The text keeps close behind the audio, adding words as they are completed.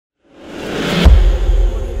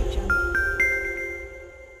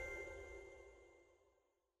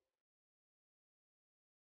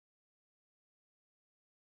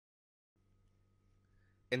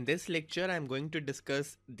In this lecture, I'm going to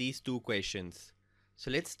discuss these two questions. So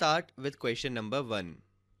let's start with question number 1.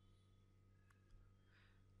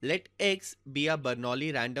 Let x be a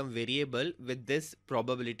Bernoulli random variable with this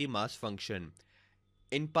probability mass function.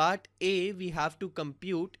 In part A, we have to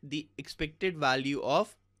compute the expected value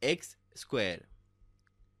of x square.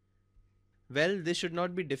 Well, this should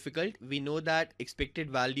not be difficult. We know that expected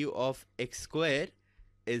value of x square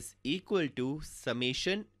is equal to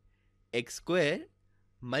summation x square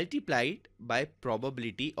multiplied by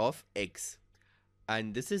probability of x,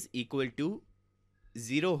 and this is equal to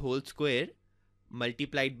 0 whole square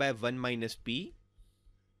multiplied by 1 minus p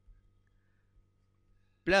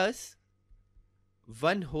plus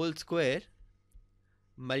 1 whole square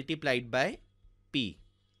multiplied by p,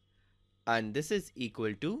 and this is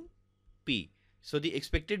equal to p. So the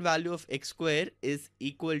expected value of x square is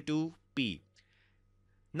equal to p.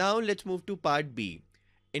 Now let's move to part B.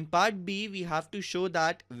 In part B, we have to show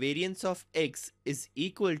that variance of x is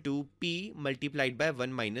equal to p multiplied by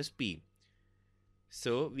 1 minus p.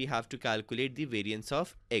 So we have to calculate the variance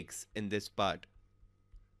of x in this part.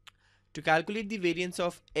 To calculate the variance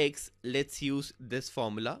of x, let's use this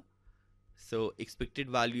formula. So expected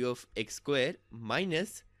value of x square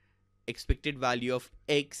minus expected value of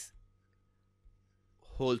x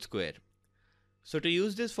whole square. So to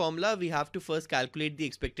use this formula, we have to first calculate the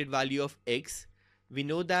expected value of x. We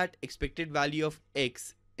know that expected value of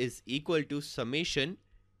x is equal to summation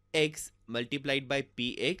x multiplied by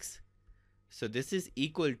px. So this is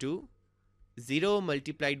equal to 0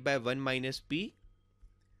 multiplied by 1 minus p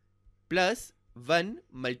plus 1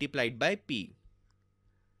 multiplied by p,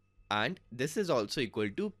 and this is also equal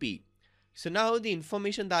to p. So now the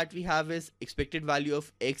information that we have is expected value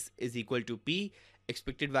of x is equal to p,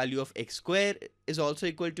 expected value of x square is also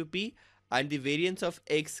equal to p, and the variance of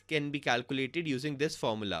x can be calculated using this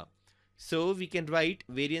formula. So we can write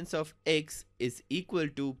variance of x is equal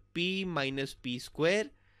to p minus p square.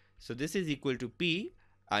 So this is equal to p,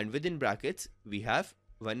 and within brackets we have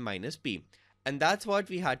 1 minus p, and that's what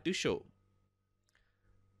we had to show.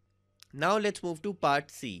 Now let's move to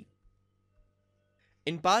part C.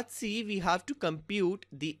 In part C, we have to compute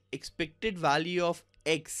the expected value of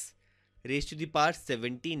x raised to the power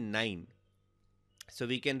 79. So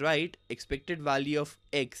we can write expected value of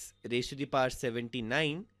x raised to the power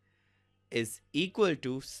 79 is equal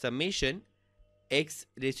to summation x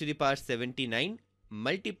raised to the power 79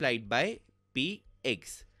 multiplied by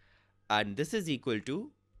px, and this is equal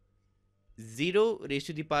to 0 raised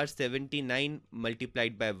to the power 79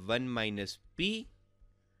 multiplied by 1 minus p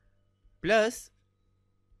plus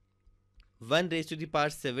 1 raised to the power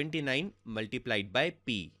 79 multiplied by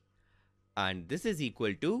p, and this is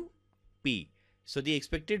equal to p. So the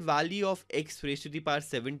expected value of x raised to the power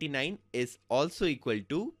 79 is also equal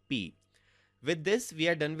to p. With this, we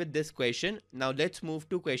are done with this question. Now let's move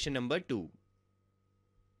to question number 2.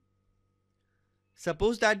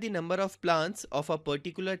 Suppose that the number of plants of a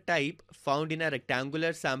particular type found in a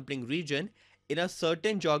rectangular sampling region in a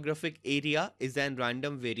certain geographic area is a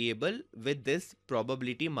random variable with this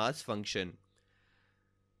probability mass function.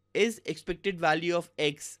 Is expected value of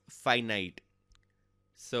x finite?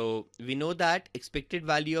 So we know that expected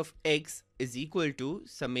value of x is equal to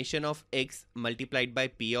summation of x multiplied by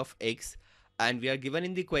p of x, and we are given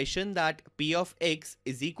in the question that p of x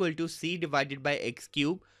is equal to c divided by x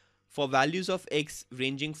cube for values of x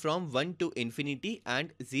ranging from 1 to infinity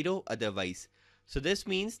and 0 otherwise. So this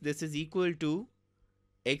means this is equal to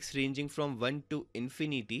x ranging from 1 to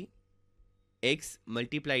infinity x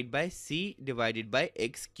multiplied by c divided by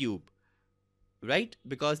x cube, right?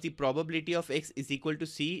 Because the probability of x is equal to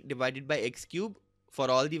c divided by x cube for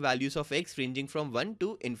all the values of x ranging from 1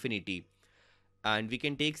 to infinity. And we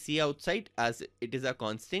can take c outside as it is a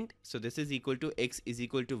constant. So this is equal to x is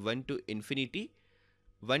equal to 1 to infinity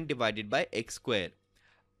 1 divided by x square,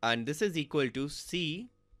 and this is equal to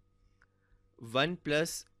c 1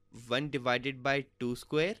 plus 1 divided by 2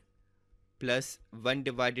 square plus 1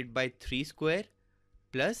 divided by 3 square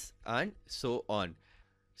plus and so on.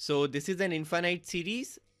 So this is an infinite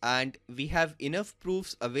series, and we have enough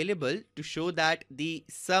proofs available to show that the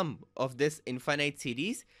sum of this infinite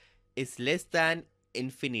series is less than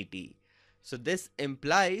infinity. So this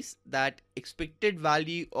implies that expected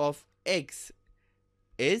value of x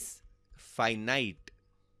is finite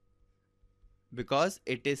because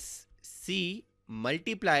it is c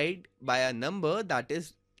multiplied by a number that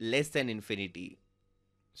is less than infinity.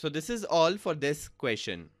 So this is all for this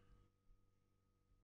question.